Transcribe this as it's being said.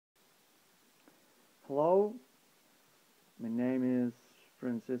Hello, my name is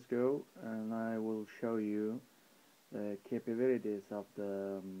Francisco and I will show you the capabilities of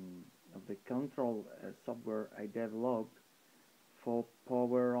the control software I developed for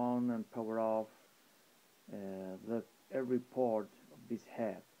power on and power off every port of this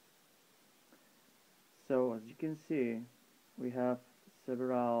head. So as you can see, we have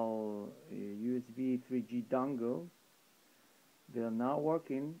several USB 3G dongles. They are now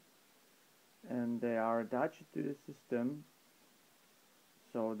working and they are attached to the system,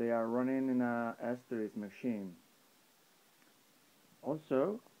 so they are running in a asterisk machine.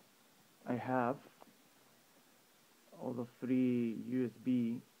 Also, I have all the three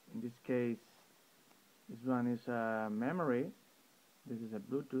USB. In this case, this one is a memory, this is a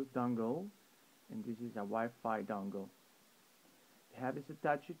Bluetooth dongle, and this is a Wi-Fi dongle. The head is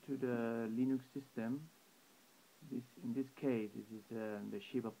attached to the Linux system. In this case, this is the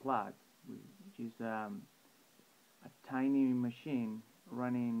Shiba plug, which is a tiny machine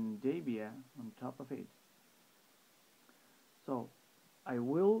running Debian on top of it. So I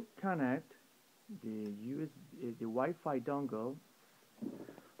will connect the Wi-Fi dongle,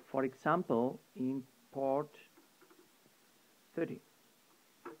 for example, in port 30,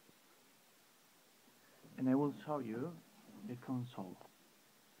 and I will show you the console.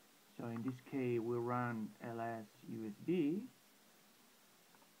 So in this case we run ls USB,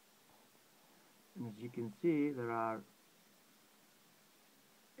 and as you can see there are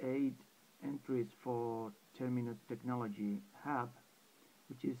 8 entries for Terminus Technology Hub,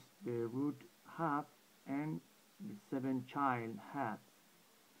 which is the root hub, and the 7 child hubs.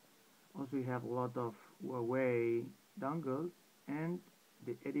 Also we have a lot of Huawei dongles and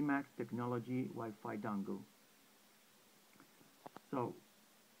the Edimax Technology Wi-Fi dongle. So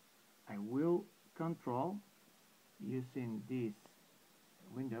I will control using this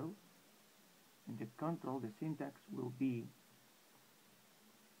window, and the syntax will be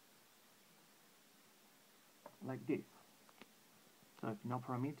like this. So if no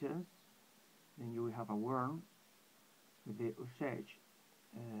parameters, then you will have a worm with the usage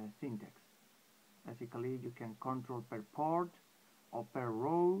syntax. Basically, you can control per port or per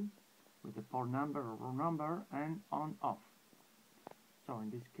row with the port number or row number and on off. So in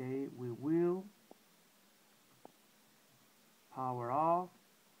this case, we will power off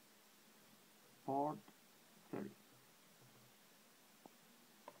port 30.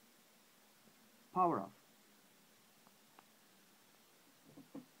 Power off.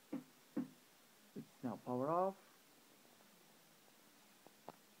 It's now power off,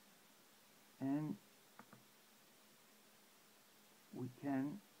 and we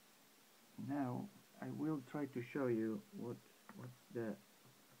can now. I will try to show you what's the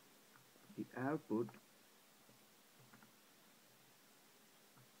output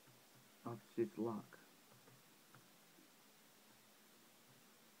of this lock.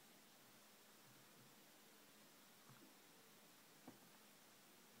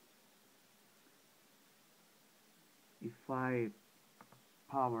 If I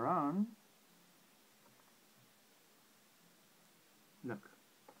power on, look,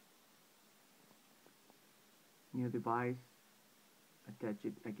 new device, attach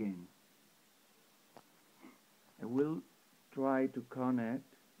it again. I will try to connect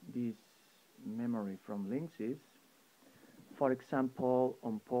this memory from Linksys, for example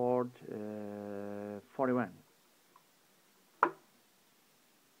on port 41.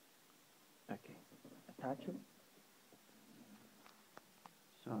 Okay, attach it.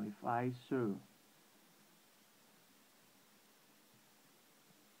 So if I show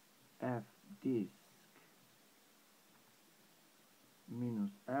F disk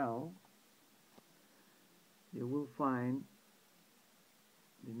 -L, you will find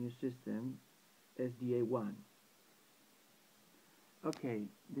the new system SDA1. Okay,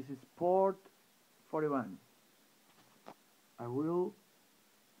 this is port 41. I will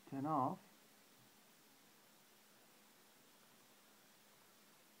turn off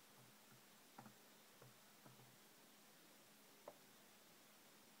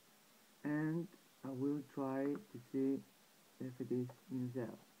and I will try to see if it is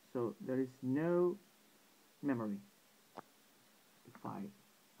 -L. So there is no memory. If I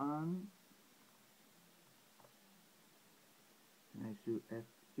on and I do F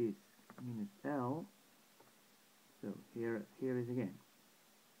disk -L, so here is again.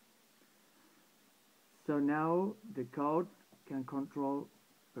 So now the code can control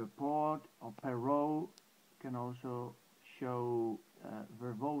per port or per row, can also show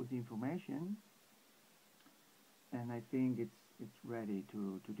verbose information, and I think it's ready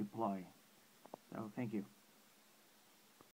to deploy. So thank you.